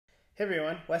Hey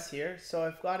everyone, Wes here. So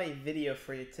I've got a video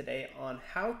for you today on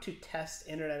how to test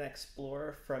Internet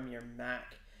Explorer from your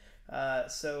Mac.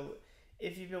 So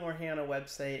if you've been working on a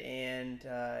website and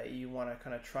you want to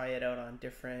kind of try it out on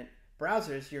different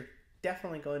browsers, you're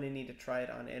definitely going to need to try it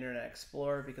on Internet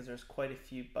Explorer because there's quite a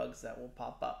few bugs that will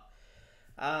pop up.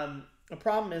 The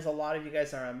problem is a lot of you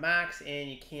guys are on Macs and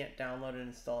you can't download and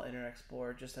install Internet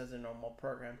Explorer just as a normal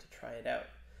program to try it out.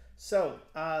 So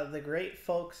the great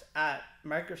folks at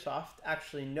Microsoft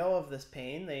actually know of this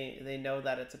pain. They know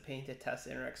that it's a pain to test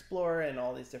Internet Explorer and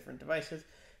all these different devices,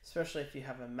 especially if you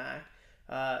have a Mac.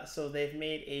 So they've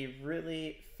made a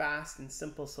really fast and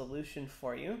simple solution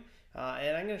for you.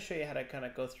 And I'm going to show you how to kind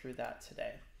of go through that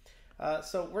today.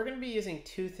 So we're going to be using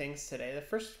two things today. The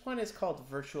first one is called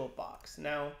VirtualBox.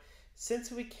 Now,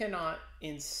 since we cannot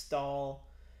install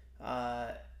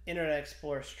Internet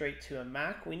Explorer straight to a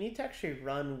Mac, we need to actually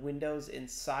run Windows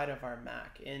inside of our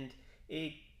Mac. And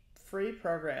a free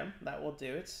program that will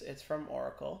do, it's from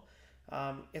Oracle,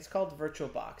 it's called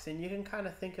VirtualBox. And you can kind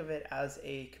of think of it as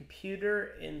a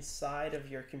computer inside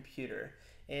of your computer.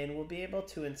 And we'll be able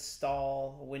to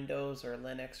install Windows or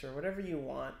Linux or whatever you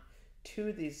want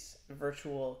to this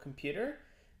virtual computer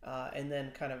and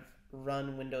then kind of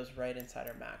run Windows right inside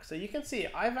our Mac. So you can see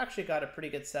I've actually got a pretty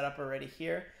good setup already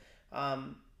here.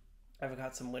 I've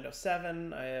got some Windows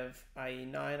 7, I have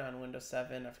IE9 on Windows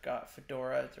 7, I've got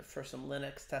Fedora for some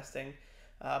Linux testing.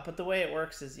 But the way it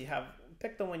works is you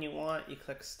pick the one you want, you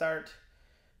click Start,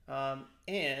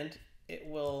 and it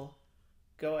will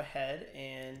go ahead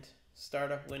and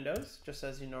start up Windows just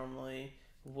as you normally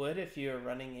would if you're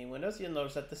running a Windows. You'll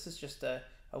notice that this is just a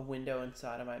window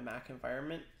inside of my Mac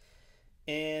environment.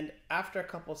 And after a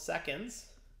couple seconds,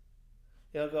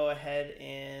 it'll go ahead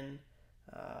and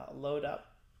load up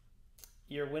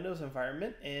your Windows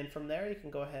environment, and from there you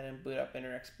can go ahead and boot up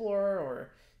Internet Explorer,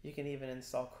 or you can even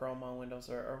install Chrome on Windows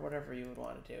or whatever you would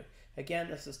want to do. Again,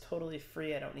 this is totally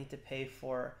free. I don't need to pay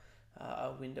for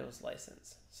a Windows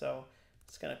license. So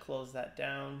just going to close that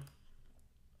down.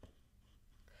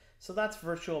 So that's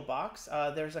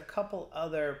VirtualBox. There's a couple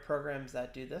other programs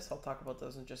that do this. I'll talk about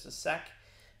those in just a sec.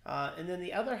 And then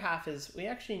the other half is we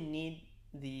actually need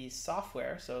the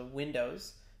software, so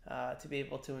Windows, to be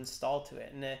able to install to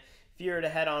it. And if you were to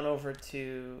head on over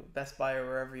to Best Buy or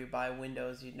wherever you buy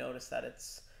Windows, you'd notice that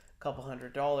it's a couple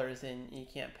 $100 and you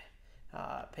can't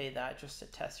pay that just to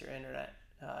test your Internet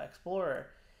Explorer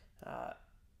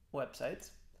websites.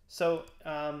 So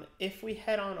if we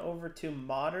head on over to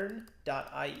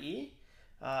Modern.ie,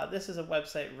 this is a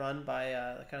website run by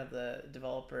kind of the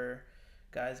developer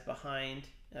guys behind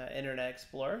Internet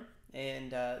Explorer,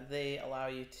 and they allow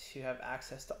you to have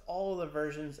access to all of the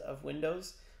versions of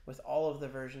Windows with all of the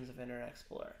versions of Internet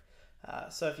Explorer.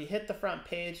 So if you hit the front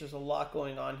page, there's a lot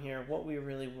going on here. What we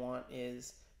really want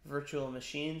is virtual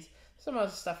machines. Some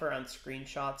other stuff around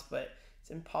screenshots, but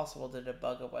it's impossible to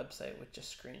debug a website with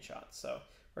just screenshots. So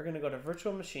we're going to go to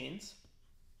virtual machines.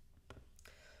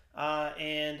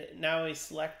 And now we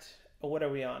select, what are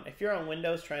we on? If you're on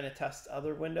Windows trying to test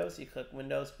other Windows, you click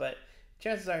Windows, but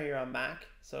chances are you're on Mac.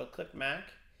 So click Mac,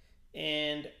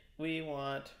 and we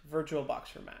want VirtualBox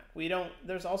for Mac.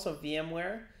 There's also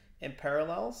VMware and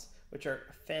Parallels, which are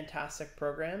fantastic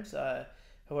programs.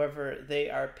 However, they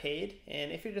are paid.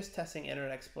 And if you're just testing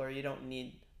Internet Explorer, you don't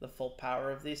need the full power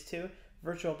of these two.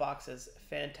 VirtualBox is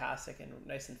fantastic and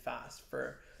nice and fast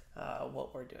for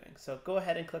what we're doing. So go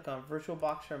ahead and click on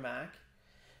VirtualBox for Mac.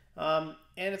 And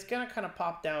it's going to kind of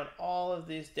pop down all of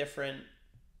these different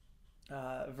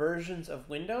versions of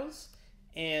Windows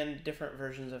and different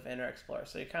versions of Internet Explorer.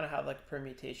 So you kind of have like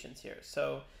permutations here.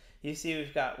 So you see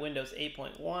we've got Windows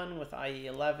 8.1 with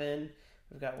IE11.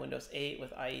 We've got Windows 8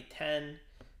 with IE10.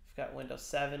 We've got Windows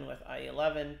 7 with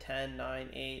IE11, 10, 9,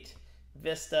 8,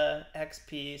 Vista,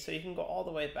 XP. So you can go all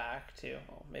the way back to,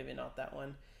 oh, maybe not that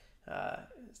one.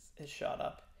 It's shot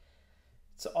up.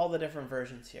 So all the different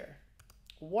versions here.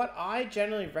 What I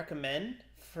generally recommend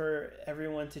for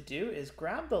everyone to do is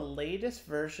grab the latest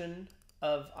version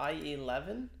of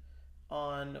IE11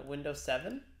 on Windows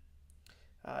 7,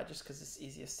 just because it's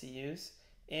easiest to use.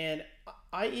 And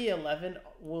IE11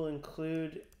 will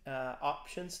include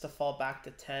options to fall back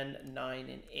to 10, 9,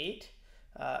 and 8.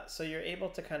 So you're able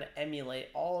to kind of emulate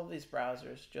all of these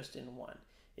browsers just in one.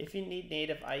 If you need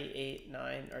native IE8,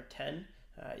 9, or 10,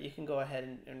 you can go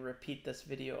ahead and repeat this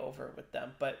video over with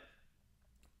them. But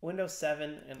Windows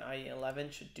 7 and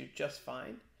IE11 should do just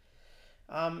fine.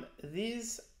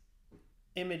 These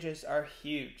images are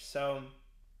huge, so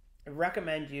I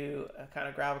recommend you kind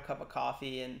of grab a cup of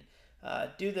coffee and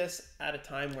do this at a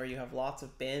time where you have lots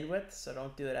of bandwidth, so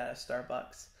don't do it at a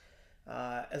Starbucks.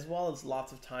 as well as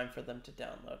lots of time for them to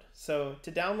download. So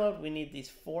to download, we need these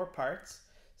 4 parts.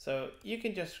 So you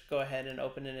can just go ahead and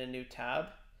open in a new tab.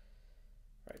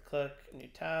 Right click, new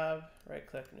tab, right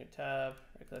click, new tab,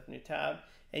 right click, new tab.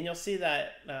 And you'll see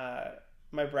that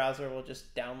my browser will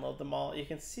just download them all. You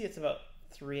can see it's about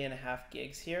 3.5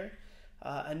 gigs here.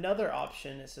 Another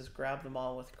option is just grab them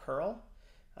all with curl.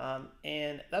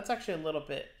 And that's actually a little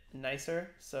bit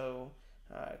nicer. So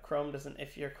Chrome doesn't,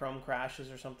 if your Chrome crashes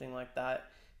or something like that,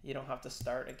 you don't have to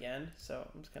start again. So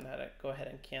I'm just gonna go ahead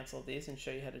and cancel these and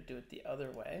show you how to do it the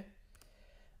other way.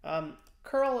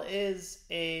 Curl is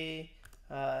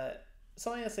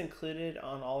something that's included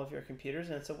on all of your computers,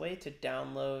 and it's a way to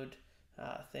download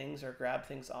things or grab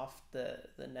things off the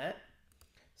net.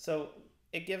 So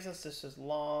it gives us this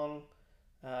long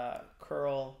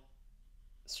curl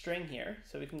string here,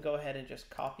 so we can go ahead and just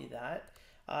copy that.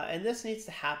 And this needs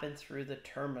to happen through the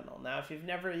terminal. Now, if you've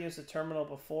never used a terminal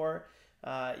before,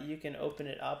 you can open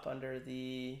it up under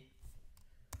the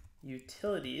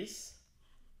utilities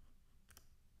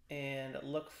and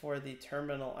look for the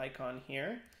terminal icon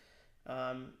here.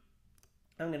 I'm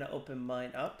going to open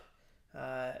mine up.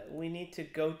 We need to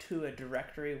go to a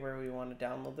directory where we want to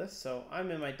download this. So I'm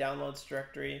in my downloads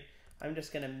directory. I'm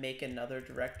just going to make another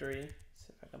directory.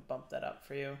 See if I can bump that up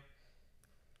for you.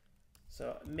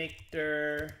 So make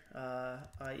dir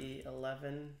IE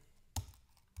 11,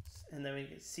 and then we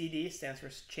get CD stands for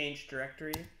change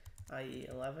directory IE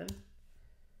 11.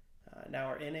 Now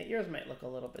we're in it. Yours might look a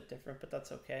little bit different, but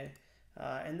that's okay.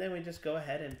 And then we just go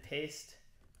ahead and paste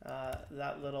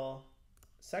that little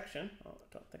section. Oh,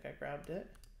 I don't think I grabbed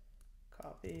it.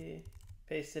 Copy,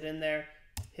 paste it in there,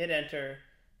 hit enter,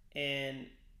 and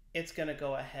it's going to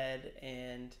go ahead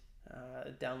and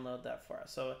download that for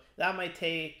us. So that might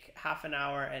take half an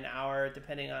hour,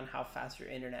 depending on how fast your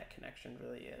internet connection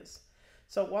really is.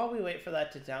 So while we wait for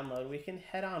that to download, we can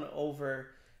head on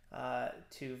over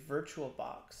to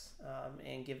VirtualBox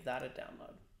and give that a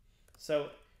download. So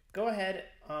go ahead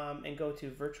and go to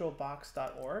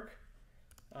virtualbox.org.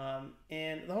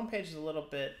 And the homepage is a little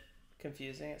bit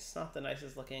confusing. It's not the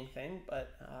nicest looking thing,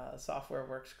 but the software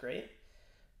works great.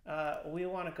 We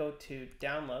want to go to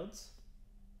downloads.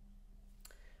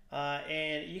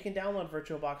 And you can download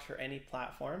VirtualBox for any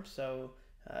platform. So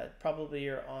probably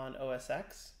you're on OS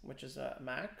X, which is a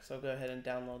Mac. So go ahead and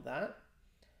download that.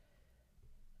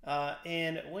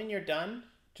 And when you're done,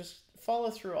 just follow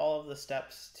through all of the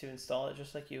steps to install it,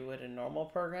 just like you would a normal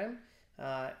program.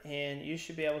 And you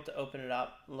should be able to open it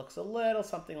up. It looks a little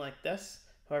something like this.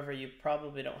 However, you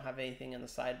probably don't have anything in the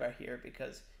sidebar here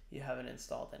because you haven't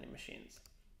installed any machines.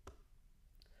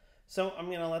 So I'm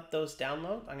going to let those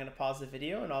download. I'm going to pause the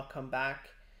video and I'll come back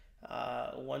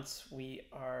once we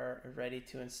are ready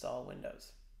to install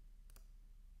Windows.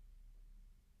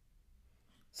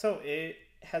 So it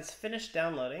has finished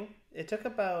downloading. It took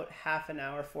about half an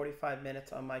hour, 45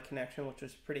 minutes on my connection, which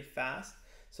was pretty fast.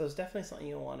 So it's definitely something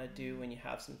you'll want to do when you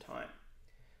have some time.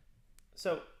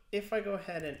 So if I go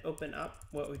ahead and open up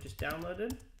what we just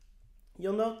downloaded,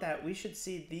 you'll note that we should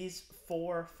see these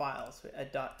 4 files, a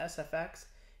 .sfx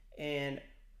and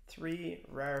 3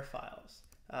 RAR files.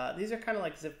 These are kind of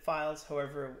like zip files.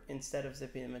 However, instead of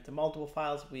zipping them into multiple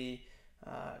files, we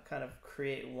kind of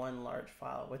create one large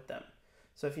file with them.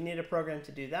 So if you need a program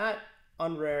to do that,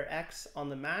 unrarx on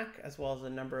the Mac, as well as a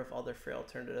number of other free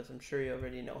alternatives. I'm sure you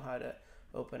already know how to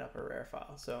open up a RAR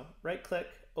file. So right click,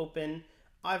 open.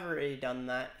 I've already done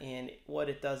that, and what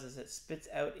it does is it spits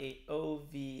out a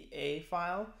OVA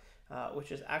file,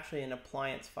 which is actually an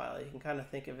appliance file. You can kind of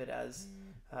think of it as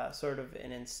sort of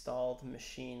an installed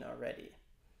machine already.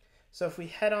 So if we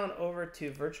head on over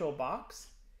to VirtualBox,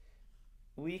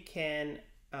 we can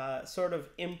sort of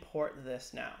import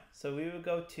this now. So we would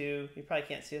go to, you probably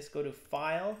can't see us, go to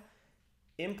File,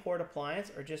 Import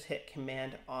Appliance, or just hit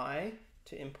Command-I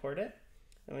to import it.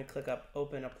 Then we click up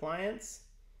Open Appliance,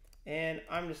 and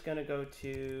I'm just going to go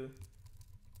to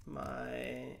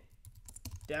my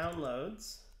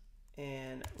downloads,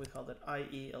 and we called it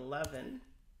IE11.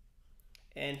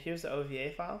 And here's the OVA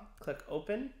file. Click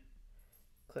Open,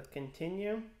 click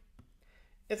Continue.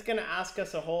 It's going to ask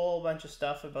us a whole bunch of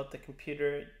stuff about the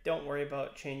computer. Don't worry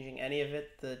about changing any of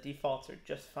it. The defaults are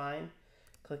just fine.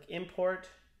 Click Import,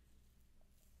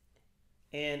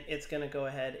 and it's going to go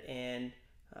ahead and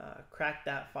crack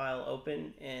that file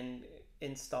open and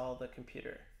install the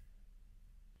computer.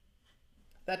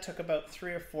 That took about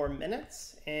 3 or 4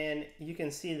 minutes, and you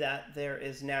can see that there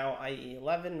is now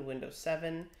IE11, Windows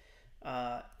 7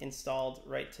 installed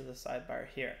right to the sidebar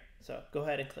here. So go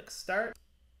ahead and click Start,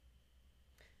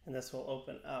 and this will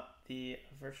open up the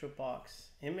VirtualBox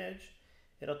image.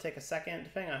 It'll take a second,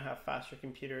 depending on how fast your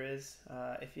computer is.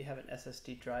 If you have an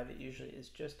SSD drive, it usually is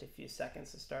just a few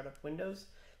seconds to start up Windows,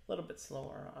 a little bit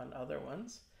slower on other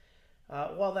ones.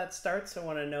 While that starts, I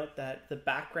want to note that the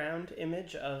background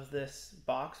image of this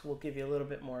box will give you a little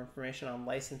bit more information on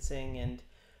licensing and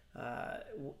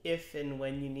if and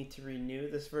when you need to renew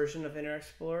this version of Internet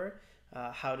Explorer,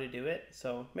 how to do it.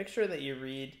 So make sure that you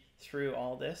read through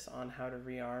all this on how to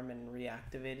rearm and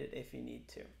reactivate it if you need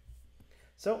to.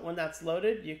 So when that's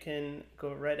loaded, you can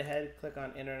go right ahead, click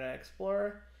on Internet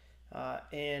Explorer,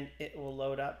 and it will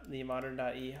load up the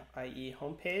Modern.ie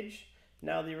homepage.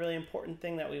 Now the really important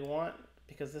thing that we want,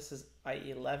 because this is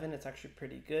IE 11, it's actually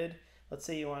pretty good. Let's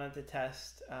say you wanted to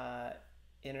test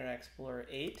Internet Explorer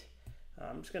 8.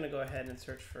 I'm just going to go ahead and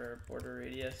search for border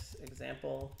radius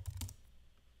example.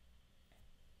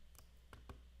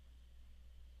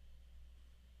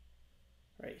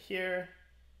 Right here.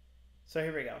 So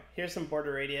here we go. Here's some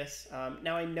border radius.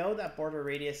 Now I know that border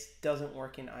radius doesn't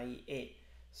work in IE 8.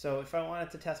 So if I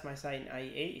wanted to test my site in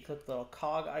IE 8, you click the little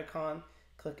cog icon,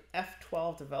 click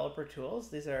F12 Developer Tools.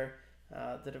 These are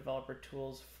the developer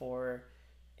tools for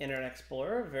Internet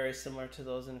Explorer, very similar to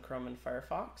those in Chrome and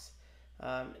Firefox.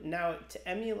 Now to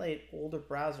emulate older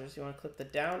browsers, you want to click the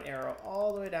down arrow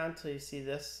all the way down until you see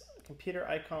this computer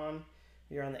icon.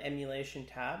 You're on the emulation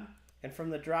tab. And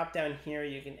from the drop down here,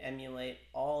 you can emulate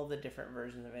all the different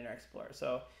versions of Internet Explorer.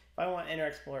 So if I want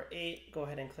Internet Explorer 8, go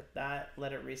ahead and click that,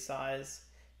 let it resize,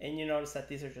 and you notice that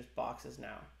these are just boxes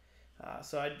now.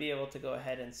 So I'd be able to go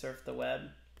ahead and surf the web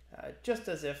just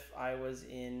as if I was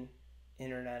in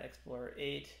Internet Explorer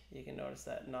 8. You can notice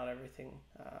that not everything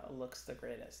looks the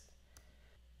greatest.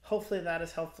 Hopefully that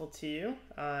is helpful to you.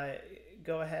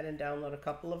 Go ahead and download a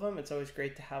couple of them. It's always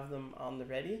great to have them on the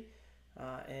ready.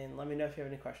 And let me know if you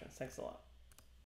have any questions. Thanks a lot.